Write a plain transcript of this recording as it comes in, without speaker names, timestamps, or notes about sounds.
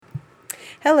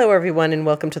Hello, everyone, and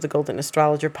welcome to the Golden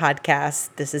Astrologer Podcast.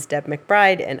 This is Deb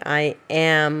McBride, and I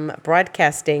am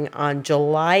broadcasting on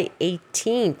July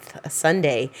 18th, a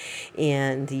Sunday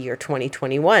in the year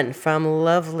 2021 from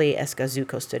lovely Escazú,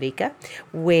 Costa Rica,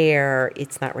 where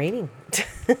it's not raining.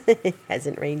 It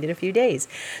hasn't rained in a few days.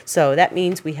 So that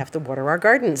means we have to water our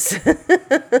gardens.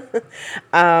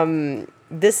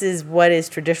 This is what is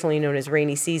traditionally known as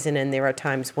rainy season, and there are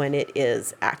times when it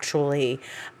is actually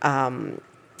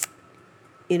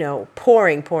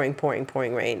pouring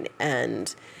rain.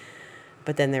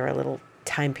 But then there are little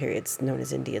time periods known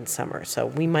as Indian summer. So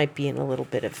we might be in a little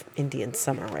bit of Indian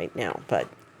summer right now. But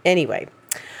anyway,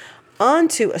 on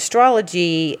to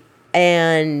astrology,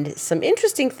 and some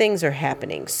interesting things are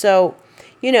happening. So,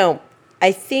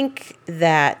 I think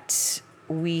that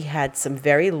we had some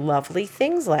very lovely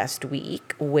things last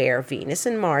week where Venus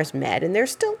and Mars met, and they're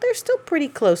still pretty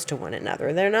close to one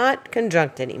another. They're not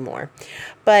conjunct anymore,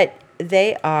 but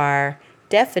they are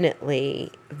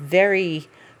definitely very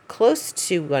close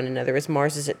to one another, as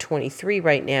Mars is at 23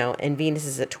 right now and Venus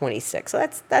is at 26. So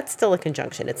that's still a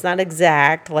conjunction. It's not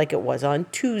exact like it was on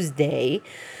Tuesday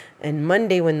and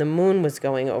Monday when the moon was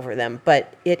going over them,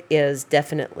 but it is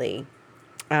definitely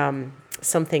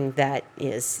something that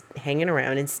is hanging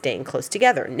around and staying close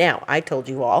together. Now, I told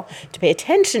you all to pay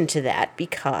attention to that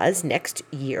because next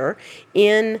year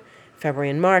in February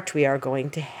and March, we are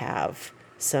going to have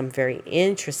some very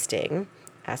interesting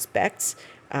aspects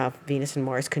of Venus and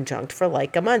Mars conjunct for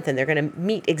like a month. And they're going to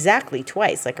meet exactly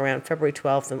twice, like around February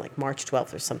 12th and like March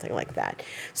 12th or something like that.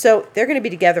 So they're going to be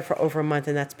together for over a month,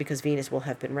 and that's because Venus will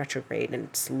have been retrograde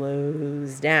and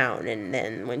slows down. And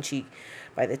then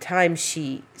by the time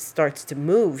she starts to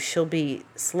move, she'll be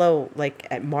slow, like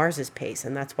at Mars's pace.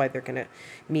 And that's why they're going to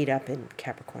meet up in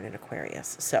Capricorn and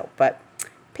Aquarius. But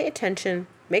pay attention,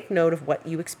 make note of what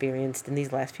you experienced in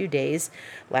these last few days,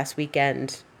 last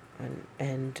weekend,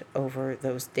 and over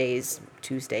those days,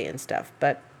 Tuesday and stuff.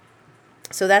 But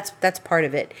so that's part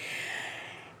of it.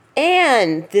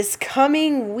 And this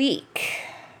coming week,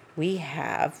 we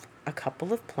have a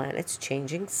couple of planets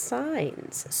changing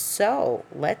signs. So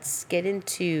let's get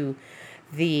into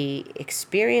the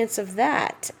experience of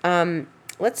that.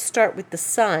 Let's start with the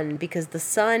sun, because the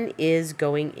sun is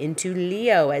going into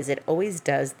Leo, as it always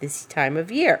does this time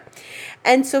of year.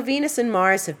 And so Venus and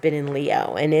Mars have been in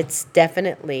Leo, and there's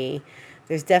definitely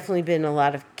been a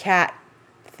lot of cat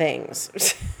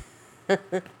things.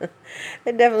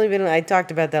 I talked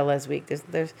about that last week.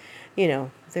 There's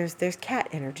cat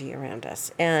energy around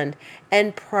us, and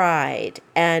pride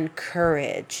and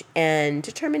courage and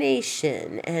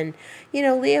determination. And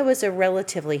Leo is a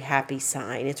relatively happy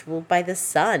sign. It's ruled by the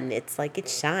sun. It's like it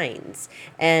shines,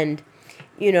 and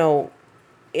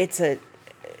it's a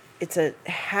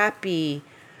happy,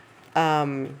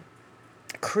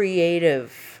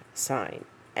 creative sign.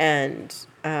 And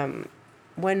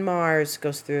when Mars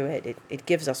goes through it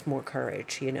gives us more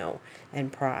courage,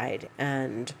 and pride,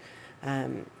 and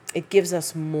it gives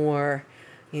us more,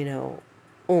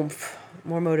 oomph,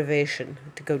 more motivation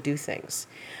to go do things.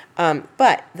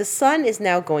 But the sun is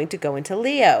now going to go into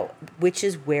Leo, which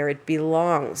is where it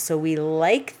belongs. So we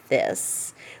like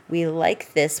this. We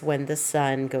like this when the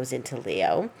sun goes into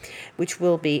Leo, which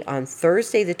will be on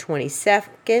Thursday the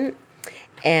 22nd.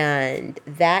 And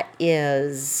that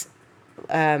is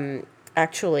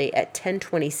actually at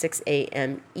 10:26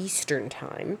 a.m. Eastern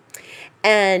Time.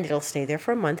 And it'll stay there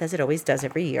for a month, as it always does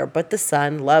every year. But the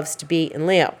sun loves to be in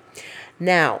Leo.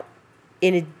 Now,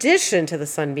 in addition to the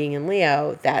sun being in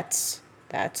Leo, that's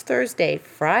Thursday.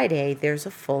 Friday, there's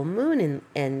a full moon,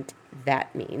 and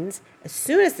that means as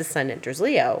soon as the sun enters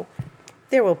Leo,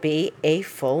 there will be a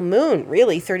full moon,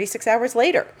 really 36 hours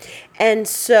later. And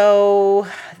so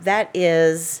that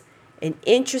is an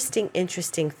interesting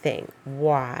thing.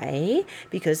 Why?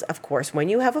 Because, of course, when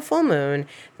you have a full moon,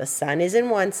 the sun is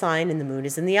in one sign and the moon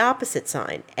is in the opposite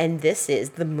sign. And this is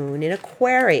the moon in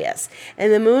Aquarius.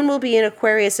 And the moon will be in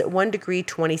Aquarius at 1 degree,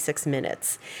 26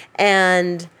 minutes.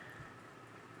 And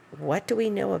what do we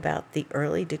know about the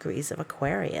early degrees of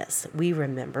Aquarius? We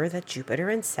remember that Jupiter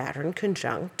and Saturn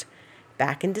conjunct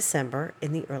back in December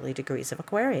in the early degrees of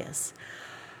Aquarius.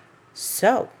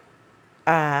 So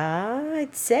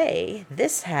I'd say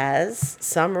this has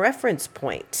some reference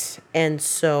point. And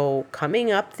so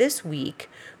coming up this week,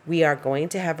 we are going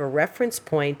to have a reference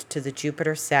point to the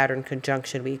Jupiter-Saturn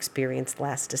conjunction we experienced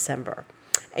last December.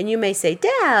 And you may say,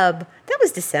 Deb, that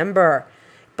was December.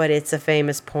 But it's a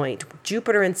famous point.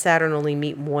 Jupiter and Saturn only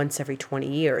meet once every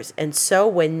 20 years. And so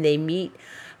when they meet,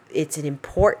 it's an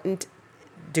important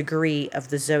degree of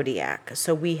the zodiac.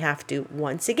 So we have to,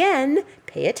 once again,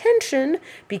 pay attention,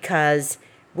 because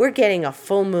we're getting a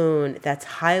full moon that's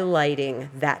highlighting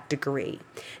that degree.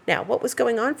 Now, what was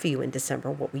going on for you in December?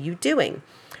 What were you doing?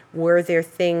 Were there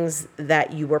things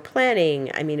that you were planning?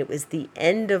 I mean, it was the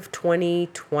end of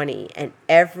 2020 and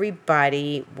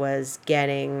everybody was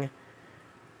getting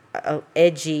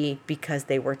edgy because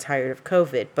they were tired of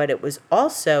COVID, but it was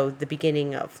also the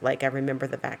beginning of, like, I remember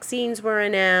the vaccines were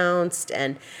announced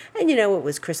and it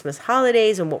was Christmas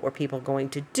holidays and what were people going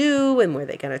to do and were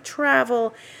they going to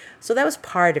travel? So that was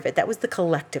part of it. That was the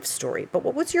collective story. But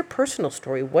what was your personal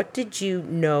story? What did you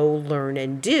know, learn,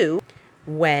 and do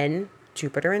when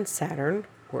Jupiter and Saturn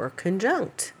were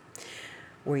conjunct?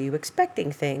 Were you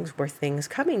expecting things? Were things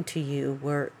coming to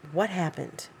you? What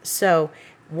happened? So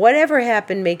whatever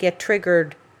happened may get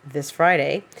triggered this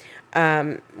Friday,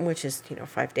 which is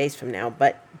 5 days from now.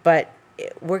 But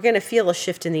we're going to feel a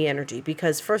shift in the energy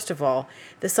because, first of all,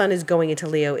 the sun is going into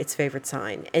Leo, its favorite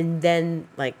sign, and then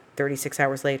like 36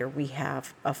 hours later, we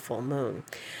have a full moon,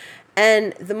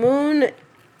 and the moon,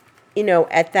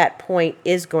 at that point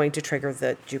is going to trigger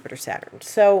the Jupiter Saturn.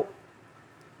 So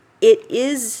it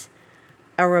is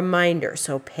a reminder.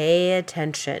 So pay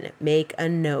attention, make a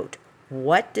note.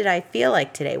 What did I feel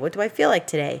like today? What do I feel like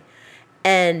today?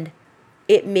 And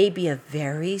it may be a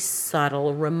very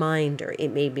subtle reminder. It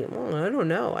may be, I don't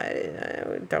know.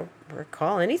 I don't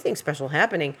recall anything special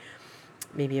happening.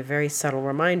 Maybe a very subtle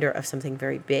reminder of something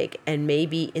very big. And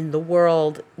maybe in the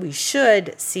world, we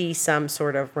should see some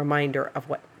sort of reminder of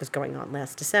what was going on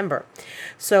last December.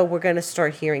 So we're going to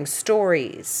start hearing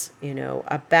stories,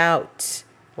 about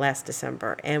last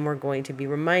December, and we're going to be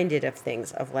reminded of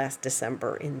things of last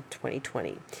December in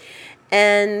 2020.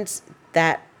 And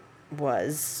that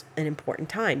was an important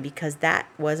time because that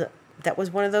was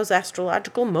one of those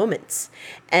astrological moments.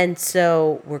 And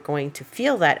so we're going to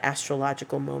feel that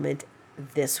astrological moment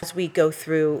as we go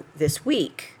through this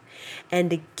week.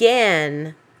 And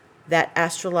again, that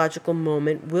astrological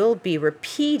moment will be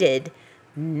repeated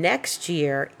next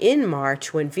year in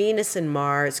March when Venus and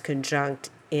Mars conjunct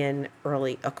in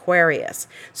early Aquarius.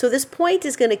 So this point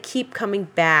is going to keep coming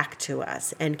back to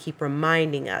us and keep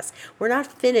reminding us we're not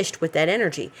finished with that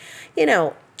energy.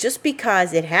 Just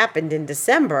because it happened in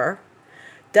December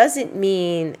doesn't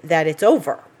mean that it's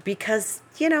over because,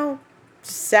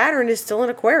 Saturn is still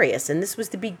in Aquarius, and this was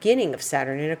the beginning of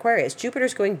Saturn in Aquarius.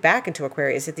 Jupiter's going back into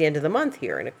Aquarius at the end of the month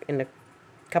here in a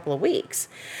couple of weeks.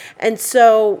 And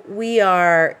so we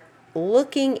are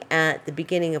looking at the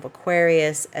beginning of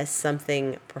Aquarius as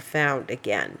something profound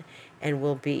again, and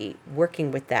we'll be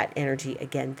working with that energy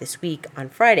again this week on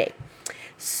Friday.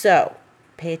 So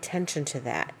pay attention to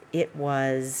that. It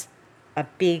was a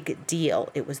big deal.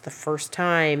 It was the first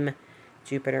time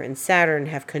Jupiter and Saturn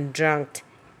have conjunct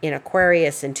in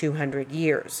Aquarius in 200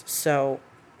 years. So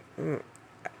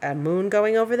a moon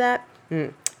going over that,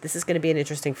 this is going to be an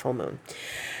interesting full moon.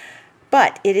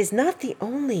 But it is not the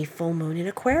only full moon in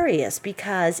Aquarius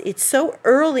because it's so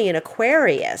early in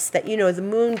Aquarius that, the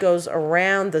moon goes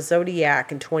around the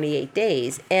zodiac in 28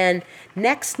 days. And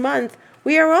next month,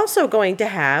 we are also going to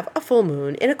have a full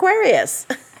moon in Aquarius.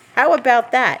 How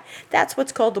about that? That's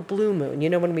what's called a blue moon.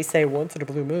 When we say once in a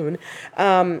blue moon,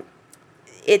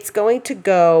 it's going to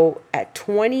go at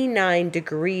 29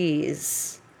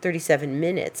 degrees, 37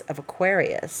 minutes of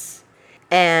Aquarius.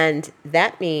 And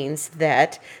that means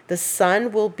that the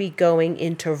sun will be going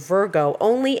into Virgo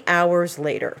only hours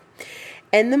later.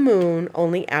 And the moon,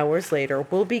 only hours later,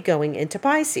 will be going into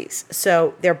Pisces.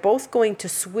 So they're both going to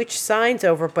switch signs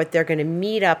over, but they're going to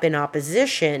meet up in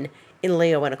opposition in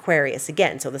Leo and Aquarius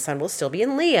again. So the sun will still be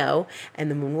in Leo, and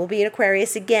the moon will be in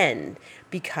Aquarius again,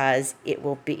 because it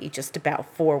will be just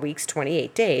about 4 weeks,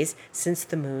 28 days, since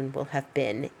the moon will have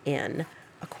been in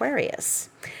Aquarius.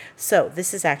 So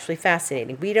this is actually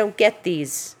fascinating. We don't get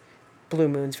these blue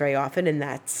moons very often, and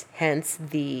that's hence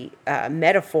the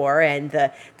metaphor and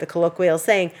the colloquial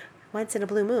saying, once in a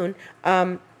blue moon.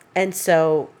 And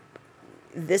so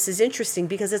this is interesting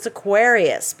because it's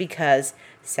Aquarius, because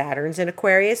Saturn's in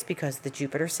Aquarius, because the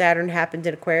Jupiter-Saturn happened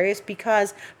in Aquarius,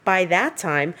 because by that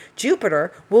time,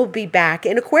 Jupiter will be back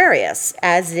in Aquarius,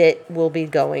 as it will be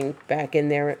going back in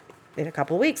there in a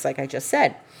couple of weeks, like I just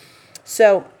said.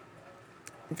 So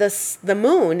the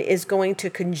moon is going to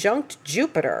conjunct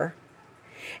Jupiter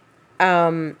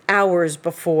hours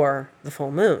before the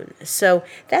full moon. So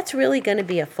that's really going to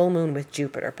be a full moon with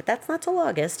Jupiter, but that's not till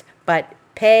August. But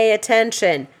pay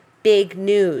attention. Big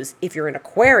news. If you're in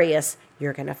Aquarius,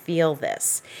 you're going to feel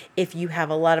this. If you have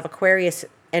a lot of Aquarius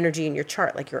energy in your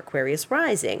chart, like your Aquarius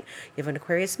rising, you have an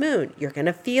Aquarius moon, you're going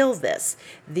to feel this.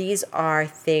 These are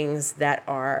things that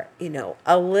are,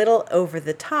 a little over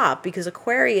the top, because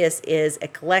Aquarius is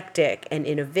eclectic and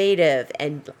innovative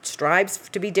and strives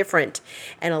to be different.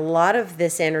 And a lot of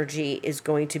this energy is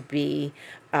going to be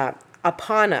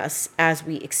upon us as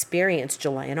we experience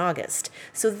July and August.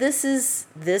 So this is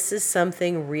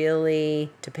something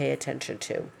really to pay attention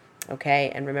to.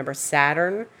 Okay? And remember,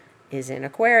 Saturn is in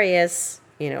Aquarius.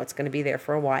 It's going to be there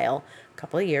for a while, a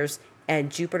couple of years,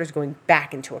 and Jupiter's going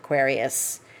back into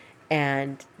Aquarius.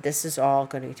 And this is all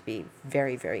going to be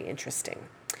very, very interesting.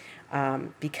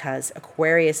 Because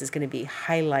Aquarius is going to be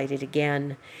highlighted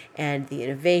again, and the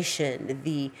innovation,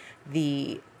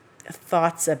 the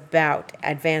thoughts about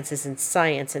advances in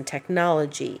science and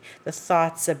technology, the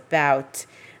thoughts about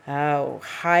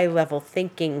high level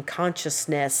thinking,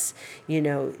 consciousness,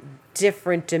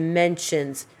 different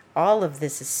dimensions. All of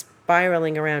this is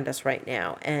spiraling around us right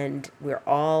now, and we're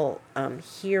all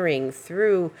hearing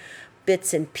through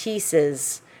bits and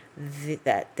pieces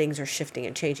that things are shifting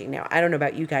and changing. Now, I don't know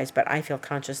about you guys, but I feel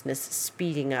consciousness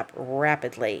speeding up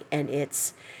rapidly, and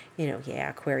it's,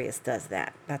 Aquarius does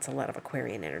that. That's a lot of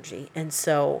Aquarian energy. And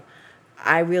so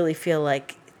I really feel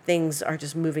like things are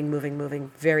just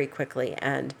moving very quickly.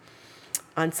 And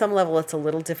on some level, it's a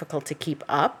little difficult to keep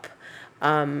up.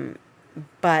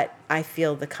 But I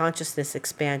feel the consciousness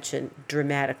expansion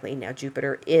dramatically. Now,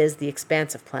 Jupiter is the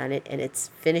expansive planet, and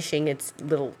it's finishing its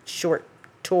little short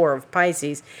tour of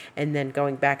Pisces and then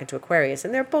going back into Aquarius.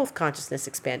 And they're both consciousness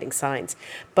expanding signs.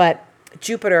 But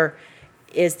Jupiter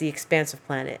is the expansive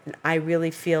planet. And I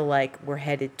really feel like we're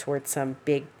headed towards some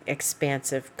big,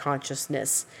 expansive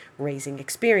consciousness raising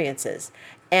experiences.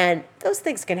 And those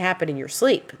things can happen in your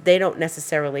sleep. They don't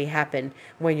necessarily happen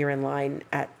when you're in line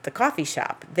at the coffee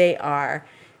shop. They are,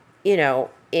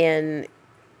 in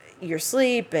your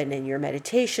sleep and in your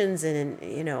meditations and,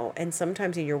 and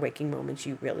sometimes in your waking moments,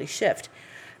 you really shift.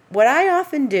 What I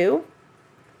often do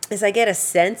is I get a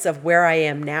sense of where I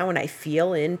am now, and I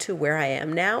feel into where I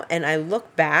am now, and I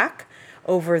look back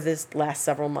over this last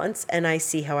several months and I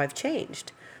see how I've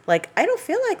changed. Like, I don't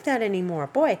feel like that anymore.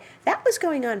 Boy, that was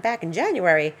going on back in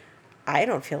January. I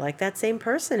don't feel like that same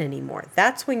person anymore.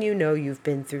 That's when you know you've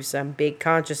been through some big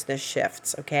consciousness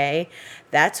shifts, okay?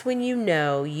 That's when you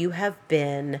know you have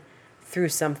been through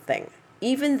something.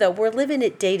 Even though we're living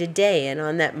it day to day, and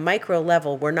on that micro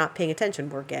level, we're not paying attention.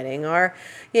 We're getting our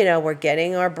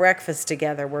breakfast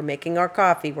together. We're making our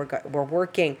coffee. We're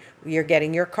working. You're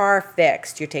getting your car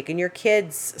fixed. You're taking your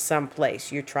kids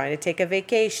someplace. You're trying to take a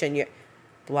vacation. You're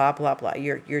blah, blah, blah.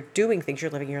 You're doing things.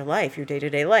 You're living your life, your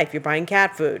day-to-day life. You're buying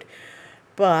cat food.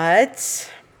 But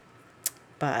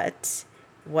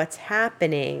what's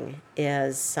happening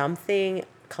is something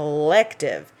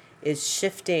collective is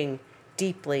shifting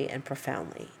deeply and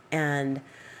profoundly. And,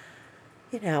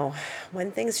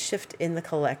 when things shift in the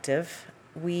collective,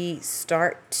 we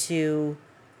start to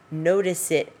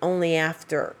notice it only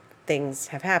after things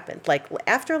have happened. Like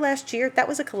after last year, that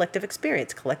was a collective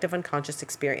experience, collective unconscious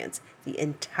experience. The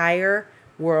entire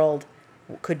world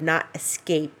could not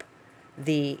escape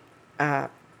the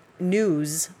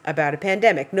news about a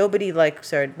pandemic. Nobody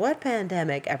said, what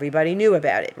pandemic? Everybody knew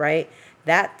about it, right?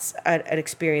 That's an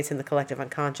experience in the collective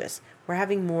unconscious. We're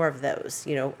having more of those.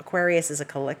 Aquarius is a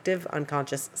collective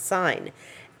unconscious sign.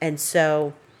 And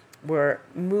so we're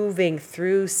moving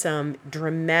through some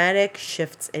dramatic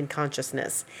shifts in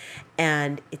consciousness.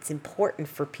 And it's important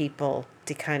for people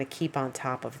to kind of keep on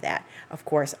top of that. Of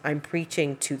course, I'm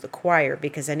preaching to the choir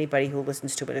because anybody who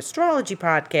listens to an astrology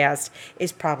podcast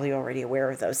is probably already aware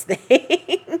of those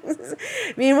things.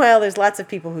 Meanwhile, there's lots of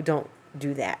people who don't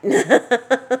do that.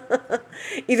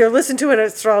 Either listen to an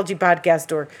astrology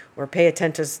podcast or pay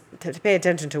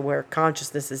attention to where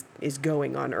consciousness is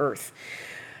going on Earth.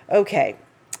 Okay.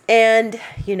 And,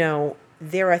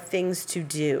 there are things to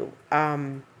do.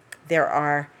 There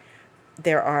are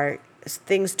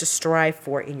things to strive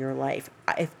for in your life.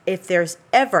 If there's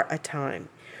ever a time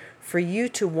for you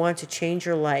to want to change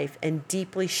your life and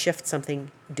deeply shift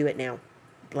something, do it now.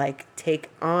 Like, take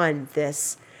on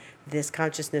this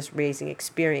consciousness raising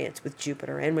experience with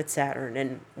Jupiter and with Saturn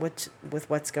and with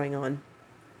what's going on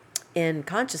in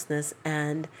consciousness,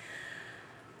 and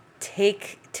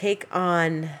take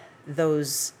on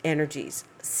those energies.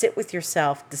 Sit with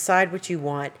yourself, decide what you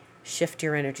want, shift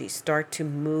your energy, start to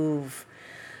move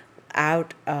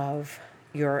out of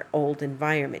your old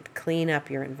environment, clean up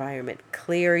your environment,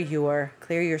 clear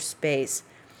your space,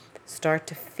 start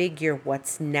to figure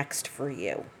what's next for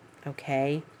you.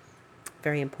 Okay?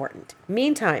 Very important.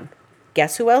 Meantime,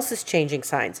 guess who else is changing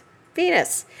signs?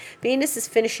 Venus. Venus is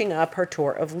finishing up her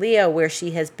tour of Leo, where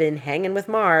she has been hanging with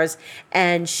Mars,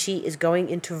 and she is going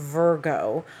into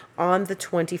Virgo on the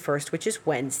 21st, which is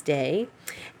Wednesday.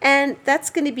 And that's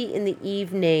going to be in the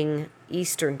evening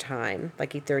Eastern time,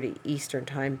 like 8:30 Eastern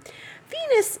time.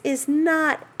 Venus is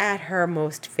not at her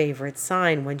most favorite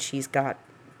sign when she's got,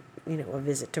 a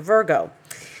visit to Virgo.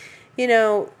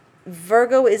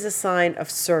 Virgo is a sign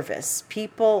of service.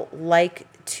 People like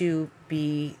to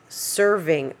be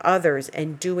serving others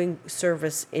and doing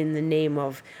service in the name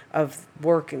of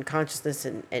work and consciousness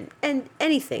and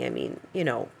anything. I mean,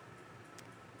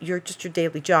 your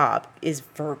daily job is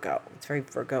Virgo. It's very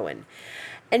Virgoan.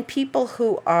 And people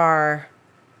who are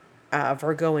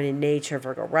Virgoan in nature,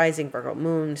 Virgo rising, Virgo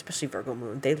moon, especially Virgo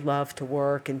moon, they love to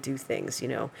work and do things,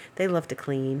 They love to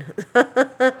clean.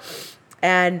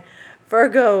 And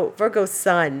Virgo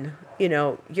sun,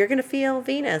 you're going to feel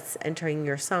Venus entering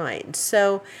your sign.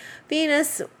 So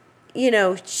Venus,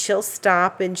 she'll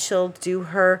stop and she'll do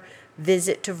her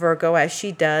visit to Virgo as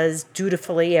she does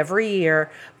dutifully every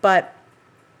year. But,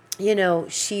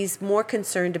 she's more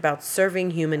concerned about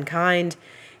serving humankind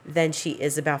than she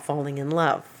is about falling in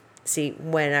love. See,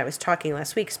 when I was talking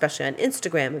last week, especially on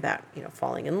Instagram, about,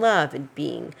 falling in love and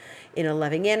being in a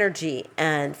loving energy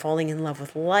and falling in love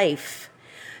with life,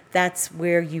 that's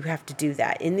where you have to do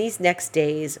that. In these next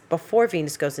days, before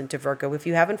Venus goes into Virgo, if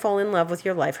you haven't fallen in love with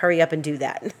your life, hurry up and do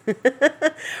that.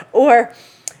 or,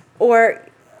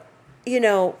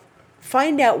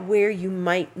 find out where you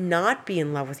might not be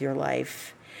in love with your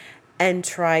life and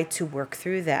try to work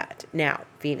through that. Now,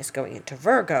 Venus going into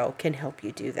Virgo can help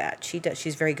you do that.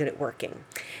 She's very good at working.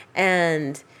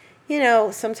 And,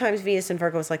 sometimes Venus in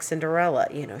Virgo is like Cinderella.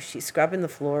 She's scrubbing the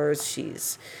floors.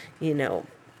 She's,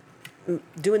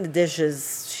 doing the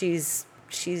dishes.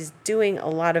 She's doing a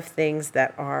lot of things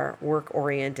that are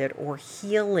work-oriented or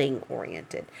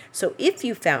healing-oriented. So if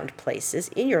you found places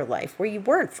in your life where you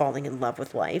weren't falling in love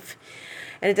with life,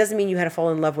 and it doesn't mean you had to fall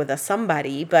in love with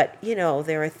somebody, but,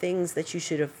 there are things that you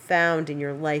should have found in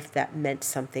your life that meant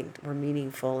something, were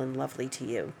meaningful and lovely to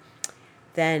you,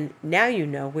 then now you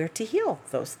know where to heal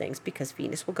those things, because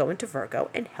Venus will go into Virgo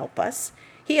and help us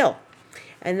heal.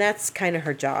 And that's kind of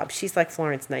her job. She's like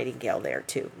Florence Nightingale there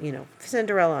too.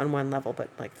 Cinderella on one level, but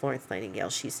like Florence Nightingale,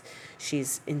 she's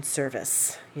in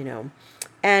service,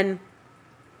 And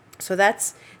so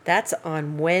that's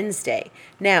on Wednesday.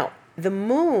 Now, the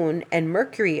moon and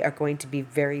Mercury are going to be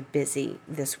very busy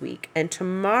this week. And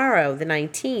tomorrow, the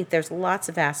 19th, there's lots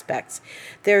of aspects.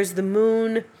 There's the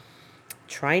moon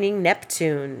trining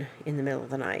Neptune in the middle of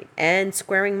the night and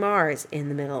squaring Mars in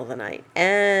the middle of the night.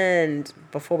 And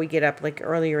before we get up, like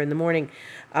earlier in the morning,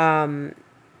 the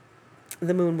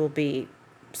moon will be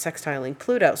sextiling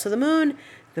Pluto. So the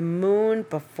moon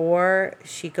before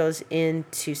she goes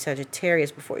into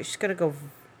Sagittarius, before she's going to go,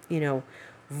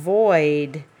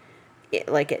 void,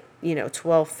 like at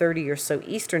 12:30 or so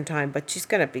Eastern time, but she's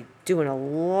going to be doing a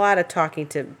lot of talking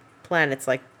to planets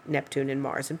like Neptune and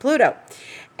Mars and Pluto,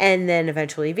 and then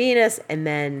eventually Venus, and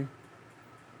then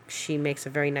she makes a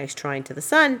very nice trine to the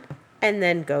sun and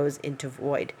then goes into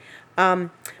void. Moon's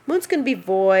going to be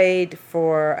void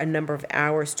for a number of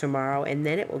hours tomorrow, and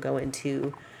then it will go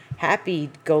into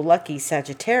happy-go-lucky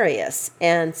Sagittarius.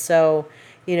 And so,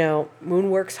 moon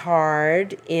works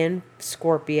hard in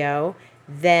Scorpio,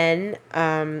 then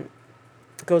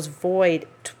goes void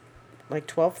like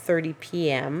 12:30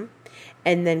 p.m.,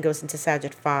 and then goes into Sag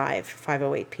at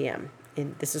 5:08 p.m.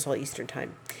 And this is all Eastern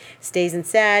time. Stays in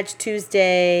Sag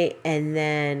Tuesday, and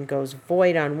then goes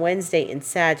void on Wednesday in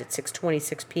Sag at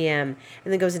 6:26 p.m.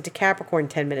 and then goes into Capricorn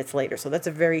 10 minutes later. So that's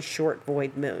a very short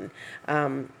void moon.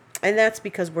 And that's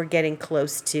because we're getting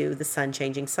close to the sun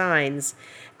changing signs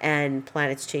and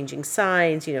planets changing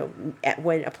signs.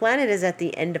 When a planet is at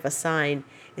the end of a sign,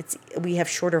 we have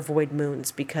shorter void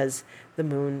moons because the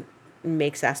moon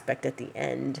makes aspect at the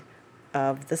end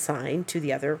of the sign to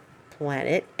the other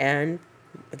planet and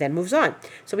then moves on.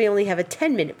 So we only have a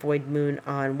 10-minute void moon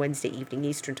on Wednesday evening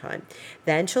Eastern time.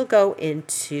 Then she'll go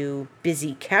into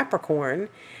busy Capricorn,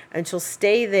 and she'll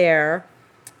stay there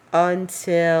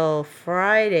until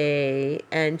Friday,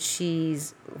 and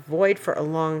she's void for a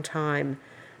long time,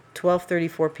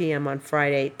 12:34 p.m. on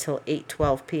Friday till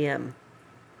 8:12 p.m.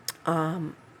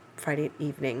 Friday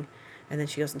evening. And then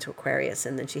she goes into Aquarius,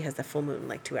 and then she has the full moon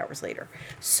like 2 hours later.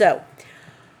 So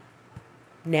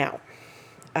now,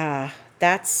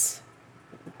 that's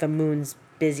the moon's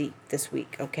busy this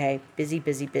week, okay? Busy,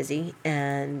 busy, busy.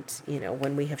 And,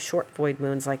 when we have short void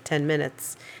moons like 10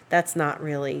 minutes, that's not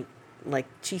really, like,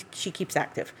 she keeps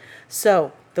active.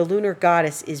 So the lunar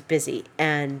goddess is busy,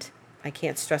 and I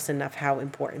can't stress enough how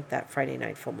important that Friday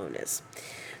night full moon is.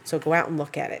 So go out and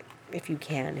look at it if you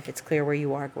can. If it's clear where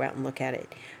you are, go out and look at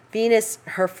it. Venus,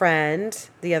 her friend,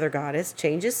 the other goddess,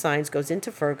 changes signs, goes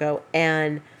into Virgo,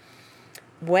 and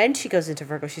when she goes into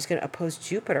Virgo, she's going to oppose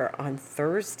Jupiter on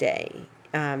Thursday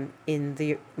in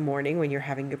the morning when you're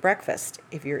having your breakfast,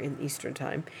 if you're in Eastern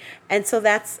time. And so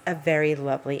that's a very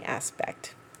lovely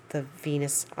aspect, the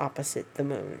Venus opposite the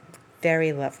moon.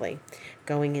 Very lovely,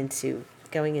 going into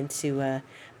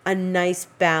a nice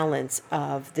balance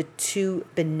of the two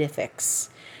benefics,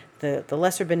 the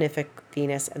lesser benefic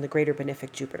Venus and the greater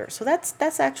benefic Jupiter. So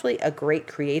that's actually a great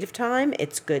creative time.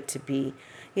 It's good to be,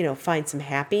 find some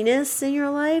happiness in your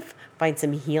life, find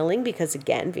some healing, because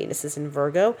again, Venus is in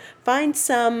Virgo. Find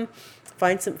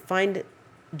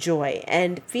joy.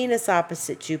 And Venus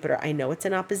opposite Jupiter, I know it's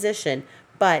an opposition,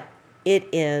 but it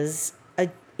is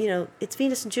it's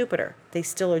Venus and Jupiter. They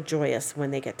still are joyous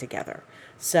when they get together.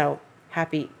 So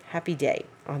happy day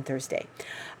on Thursday.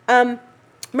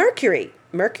 Mercury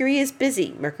is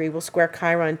busy. Mercury will square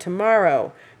Chiron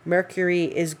tomorrow. Mercury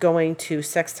is going to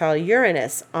sextile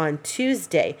Uranus on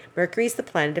Tuesday. Mercury is the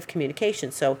planet of communication.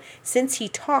 So since he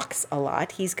talks a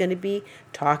lot, he's going to be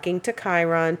talking to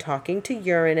Chiron, talking to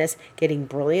Uranus, getting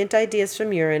brilliant ideas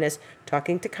from Uranus,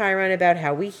 talking to Chiron about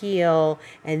how we heal,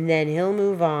 and then he'll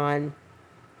move on.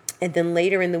 And then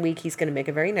later in the week, he's going to make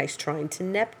a very nice trine to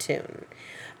Neptune.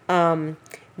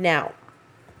 Now,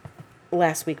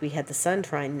 last week we had the Sun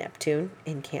trine Neptune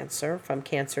in Cancer, from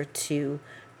Cancer to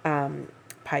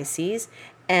Pisces.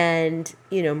 And,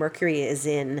 Mercury is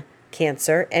in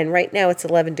Cancer. And right now it's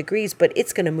 11 degrees, but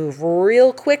it's going to move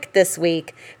real quick this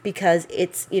week, because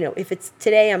it's, if it's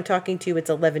today I'm talking to you, it's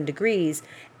 11 degrees.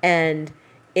 And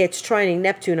it's trining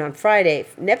Neptune on Friday.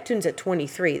 Neptune's at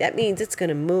 23. That means it's going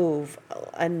to move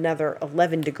another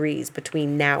 11 degrees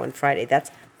between now and Friday.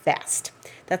 That's fast.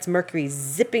 That's Mercury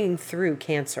zipping through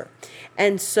Cancer.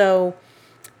 And so,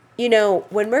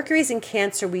 when Mercury's in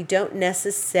Cancer, we don't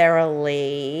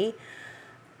necessarily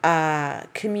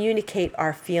communicate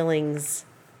our feelings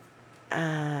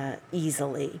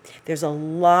easily. There's a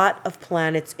lot of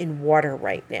planets in water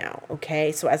right now,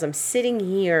 okay? So as I'm sitting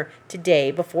here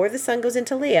today, before the sun goes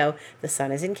into Leo, the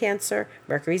sun is in Cancer,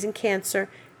 Mercury's in Cancer,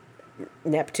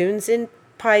 Neptune's in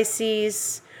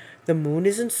Pisces, the moon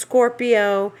is in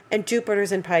Scorpio, and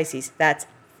Jupiter's in Pisces. That's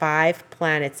 5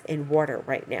 planets in water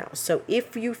right now. So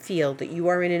if you feel that you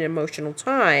are in an emotional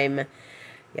time,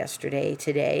 yesterday,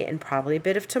 today, and probably a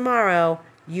bit of tomorrow,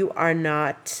 you are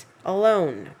not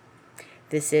alone.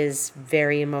 This is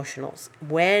very emotional.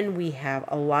 When we have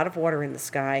a lot of water in the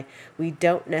sky, we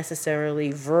don't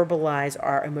necessarily verbalize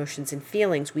our emotions and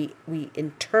feelings. We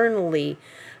internally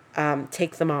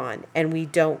take them on, and we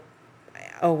don't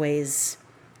always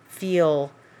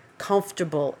feel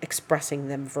comfortable expressing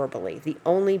them verbally. The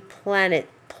only planet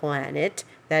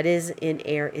that is in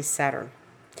air is Saturn.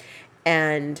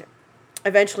 And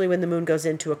eventually, when the moon goes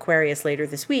into Aquarius later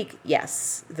this week,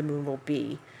 yes, the moon will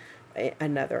be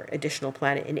another additional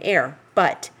planet in air.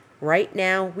 But right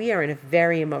now, we are in a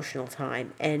very emotional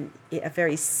time and a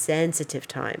very sensitive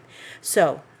time.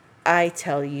 So I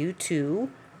tell you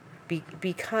to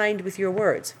be kind with your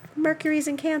words. Mercury's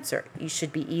in Cancer. You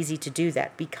should be easy to do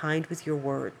that. Be kind with your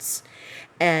words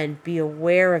and be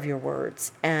aware of your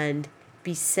words and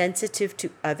be sensitive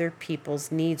to other people's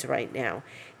needs right now.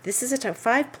 This is a time,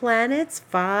 5 planets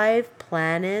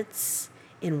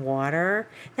in water.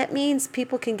 That means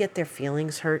people can get their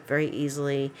feelings hurt very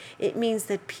easily. It means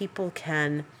that people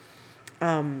can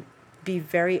be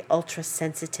very ultra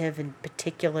sensitive and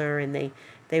particular, and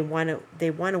they want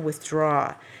to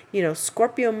withdraw.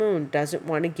 Scorpio moon doesn't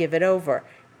want to give it over.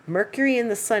 Mercury and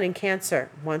the sun in Cancer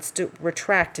wants to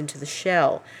retract into the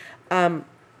shell. 2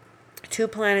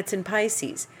 planets in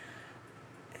Pisces.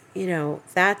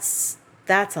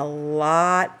 That's a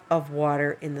lot of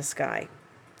water in the sky.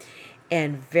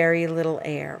 And very little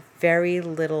air, very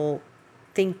little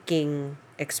thinking,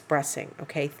 expressing.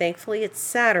 Okay, thankfully it's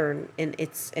Saturn, and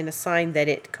it's in a sign that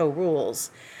it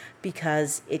co-rules,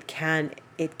 because it can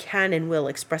and will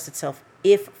express itself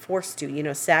if forced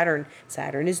to. Saturn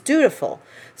is dutiful.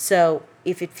 So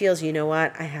if it feels,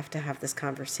 I have to have this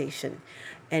conversation,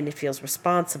 and it feels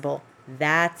responsible,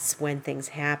 that's when things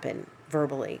happen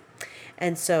verbally.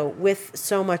 And so with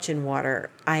so much in water,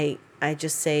 I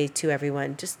just say to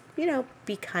everyone, just,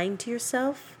 be kind to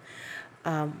yourself.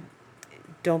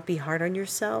 Don't be hard on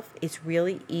yourself. It's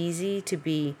really easy to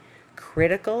be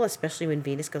critical, especially when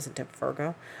Venus goes into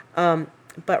Virgo.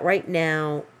 But right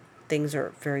now, things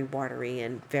are very watery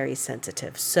and very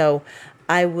sensitive. So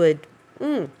I would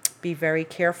be very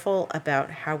careful about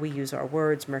how we use our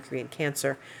words. Mercury in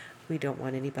Cancer, we don't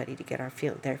want anybody to get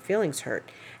their feelings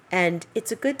hurt. And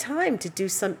it's a good time to do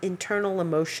some internal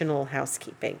emotional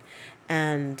housekeeping.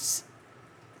 And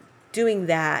doing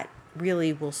that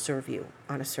really will serve you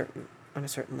on a certain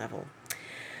level.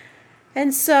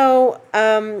 And so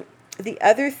the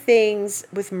other things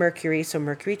with Mercury, so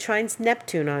Mercury trines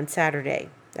Neptune on Saturday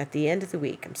at the end of the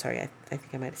week. I'm sorry, I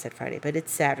think I might have said Friday, but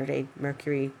it's Saturday.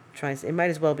 Mercury trines, it might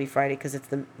as well be Friday because it's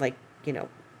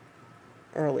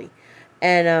early.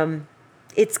 And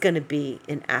it's going to be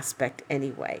an aspect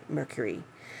anyway, Mercury.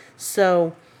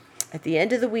 So at the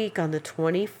end of the week on the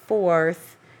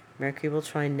 24th, Mercury will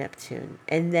trine Neptune,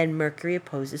 and then Mercury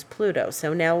opposes Pluto.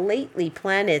 So now lately,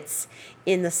 planets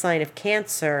in the sign of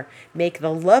Cancer make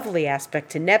the lovely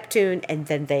aspect to Neptune, and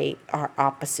then they are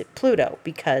opposite Pluto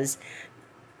because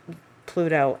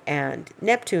Pluto and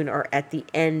Neptune are at the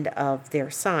end of their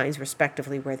signs,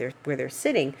 respectively, where they're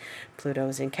sitting. Pluto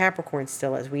is in Capricorn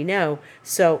still, as we know.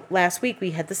 So last week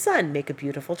we had the Sun make a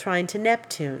beautiful trine to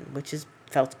Neptune, which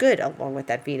felt good, along with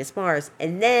that Venus-Mars.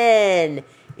 And then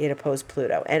it opposed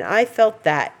Pluto. And I felt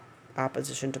that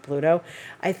opposition to Pluto.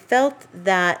 I felt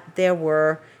that there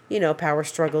were, power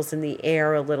struggles in the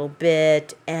air a little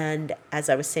bit. And as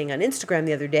I was saying on Instagram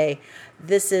the other day,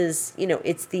 this is,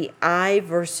 it's the I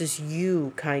versus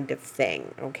you kind of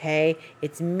thing, okay?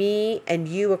 It's me and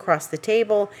you across the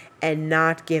table and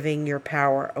not giving your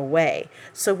power away.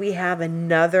 So we have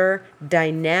another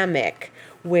dynamic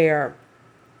where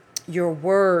your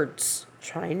words,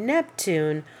 trine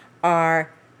Neptune,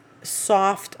 are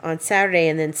soft on Saturday,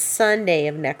 and then Sunday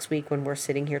of next week when we're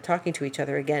sitting here talking to each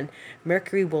other again,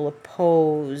 Mercury will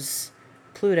oppose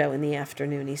Pluto in the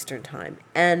afternoon Eastern time.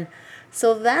 And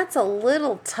so that's a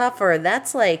little tougher.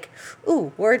 That's like,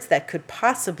 words that could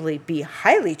possibly be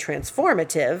highly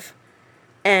transformative,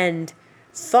 and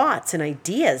thoughts and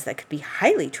ideas that could be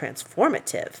highly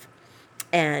transformative,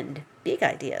 and big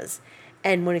ideas.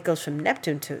 And when it goes from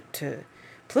Neptune to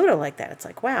Pluto like that, it's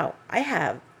like, wow, I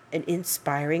have an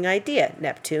inspiring idea,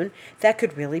 Neptune, that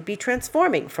could really be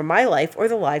transforming for my life or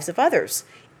the lives of others.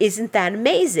 Isn't that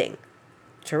amazing?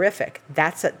 Terrific.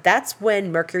 That's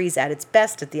when Mercury's at its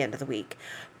best at the end of the week.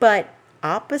 But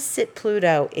opposite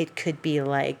Pluto, it could be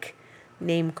like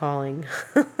name calling,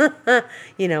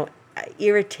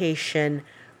 irritation.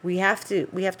 We have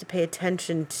to pay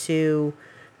attention to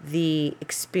the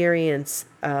experience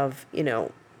of,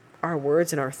 our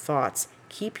words and our thoughts.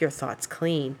 Keep your thoughts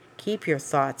clean. Keep your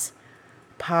thoughts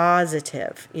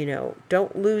positive.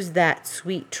 Don't lose that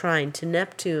sweet trine to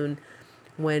Neptune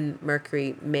when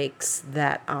Mercury makes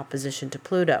that opposition to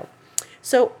Pluto.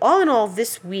 So all in all,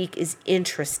 this week is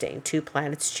interesting. 2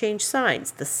 planets change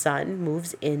signs. The Sun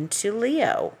moves into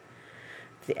Leo,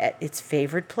 its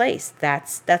favored place.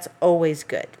 That's always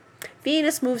good.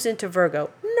 Venus moves into Virgo,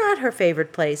 not her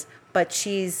favorite place, but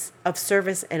she's of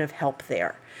service and of help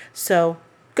there. So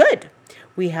good.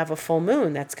 We have a full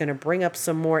moon that's going to bring up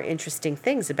some more interesting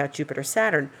things about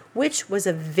Jupiter-Saturn, which was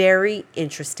a very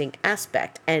interesting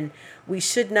aspect. And we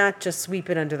should not just sweep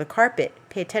it under the carpet.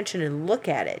 Pay attention and look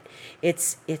at it.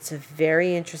 It's a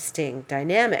very interesting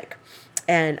dynamic.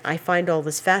 And I find all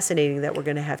this fascinating that we're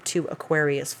going to have 2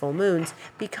 Aquarius full moons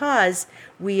because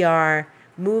we are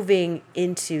moving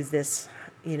into this,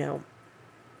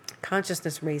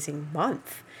 consciousness-raising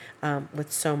month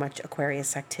with so much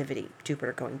Aquarius activity.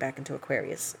 Jupiter going back into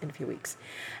Aquarius in a few weeks.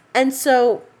 And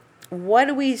so what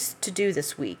are we to do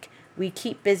this week? We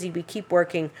keep busy. We keep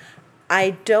working.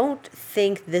 I don't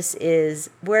think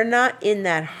we're not in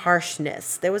that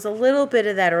harshness. There was a little bit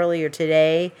of that earlier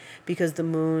today because the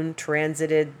moon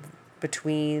transited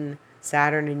between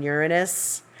Saturn and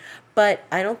Uranus. But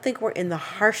I don't think we're in the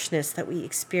harshness that we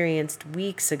experienced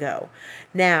weeks ago.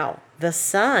 Now, the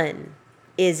Sun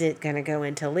isn't going to go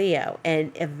into Leo.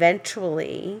 And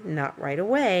eventually, not right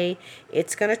away,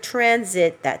 it's going to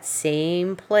transit that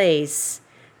same place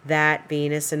that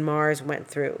Venus and Mars went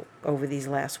through over these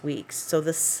last weeks. So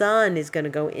the Sun is going to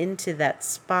go into that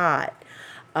spot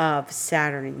of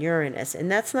Saturn and Uranus. And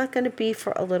that's not going to be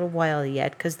for a little while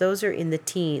yet because those are in the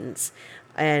teens.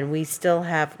 And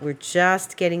we're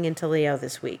just getting into Leo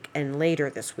this week and later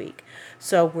this week.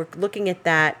 So we're looking at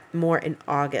that more in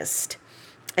August.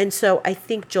 And so I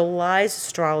think July's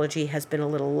astrology has been a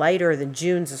little lighter than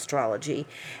June's astrology.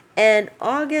 And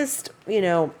August,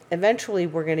 eventually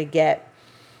we're going to get,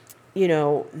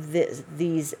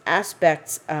 these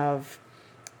aspects of,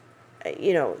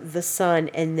 the Sun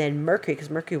and then Mercury, because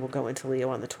Mercury will go into Leo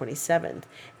on the 27th.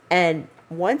 And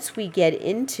once we get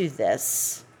into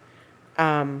this,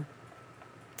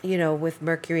 with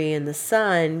Mercury and the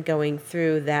Sun going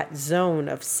through that zone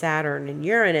of Saturn and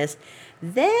Uranus,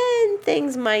 then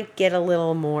things might get a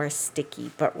little more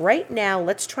sticky. But right now,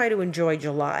 let's try to enjoy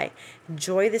July.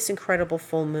 Enjoy this incredible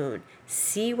full moon.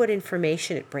 See what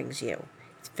information it brings you.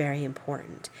 It's very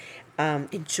important.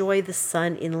 Enjoy the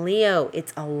Sun in Leo.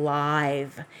 It's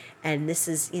alive. And this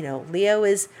is, Leo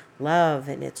is love,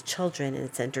 and it's children, and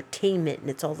it's entertainment, and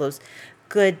it's all those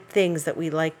good things that we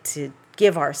like to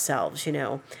give ourselves,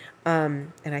 And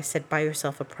I said, buy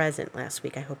yourself a present last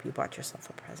week. I hope you bought yourself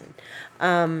a present.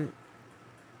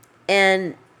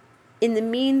 And in the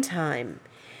meantime,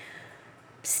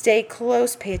 stay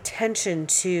close, pay attention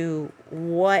to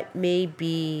what may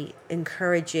be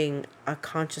encouraging a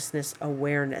consciousness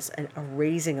awareness and a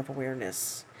raising of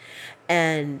awareness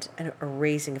and a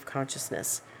raising of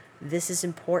consciousness. This is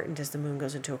important as the moon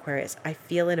goes into Aquarius. I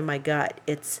feel it in my gut.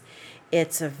 It's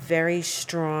a very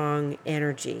strong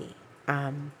energy.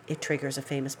 It triggers a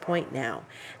famous point now.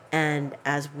 And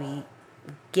as we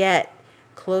get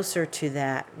closer to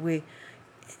that, we're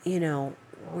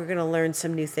going to learn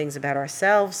some new things about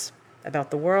ourselves,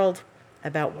 about the world,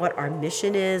 about what our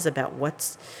mission is, about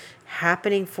what's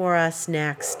happening for us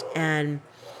next. And,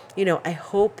 I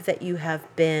hope that you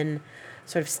have been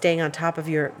sort of staying on top of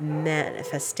your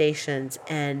manifestations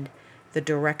and the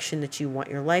direction that you want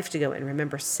your life to go in.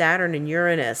 Remember, Saturn and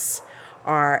Uranus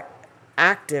are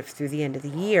active through the end of the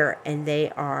year, and they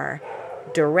are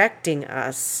directing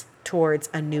us towards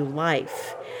a new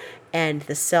life. And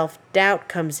the self-doubt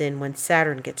comes in when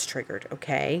Saturn gets triggered,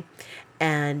 okay?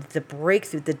 And the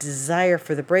breakthrough, the desire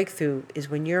for the breakthrough is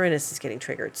when Uranus is getting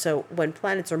triggered. So when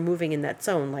planets are moving in that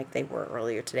zone, like they were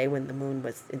earlier today when the moon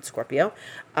was in Scorpio,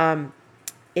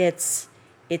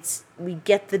 we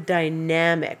get the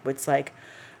dynamic. It's like,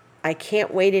 I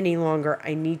can't wait any longer.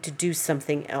 I need to do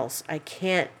something else. I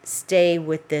can't stay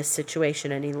with this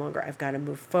situation any longer. I've got to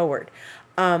move forward.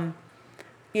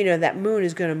 That moon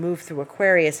is going to move through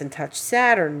Aquarius and touch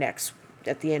Saturn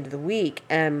at the end of the week.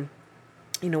 And,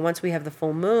 once we have the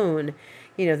full moon,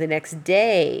 the next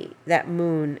day, that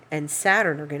moon and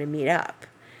Saturn are going to meet up.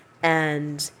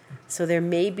 And so there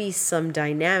may be some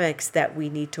dynamics that we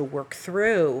need to work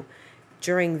through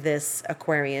during this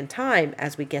Aquarian time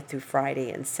as we get through Friday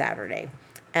and Saturday.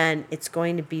 And it's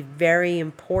going to be very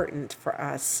important for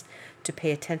us to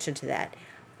pay attention to that.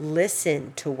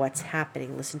 Listen to what's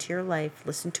happening. Listen to your life.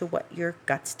 Listen to what your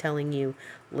gut's telling you.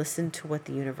 Listen to what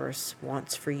the universe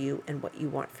wants for you and what you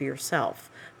want for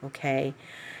yourself. Okay?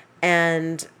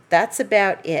 And that's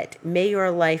about it. May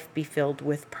your life be filled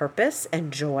with purpose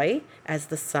and joy as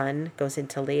the sun goes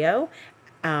into Leo.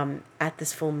 At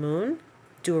this full moon,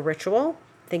 do a ritual.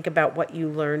 Think about what you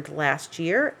learned last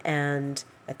year and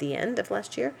at the end of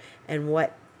last year, and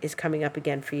what is coming up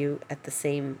again for you at the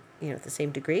same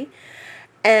degree.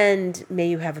 And may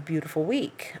you have a beautiful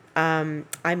week. I'm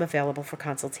available for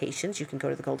consultations. You can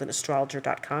go to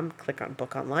thegoldenastrologer.com, click on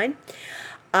book online.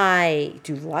 I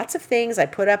do lots of things. I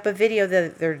put up a video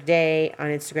the other day on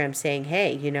Instagram saying,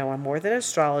 hey, I'm more than an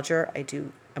astrologer. I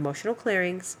do emotional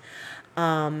clearings.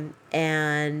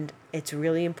 And it's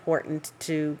really important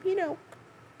to,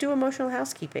 do emotional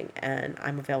housekeeping. And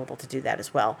I'm available to do that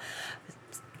as well.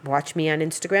 Watch me on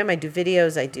Instagram. I do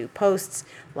videos. I do posts.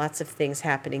 Lots of things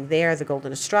happening there. The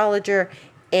Golden Astrologer.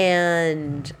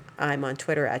 And I'm on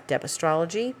Twitter at Deb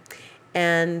Astrology.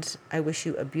 And I wish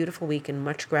you a beautiful week and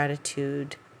much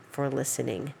gratitude for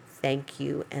listening. Thank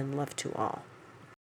you and love to all.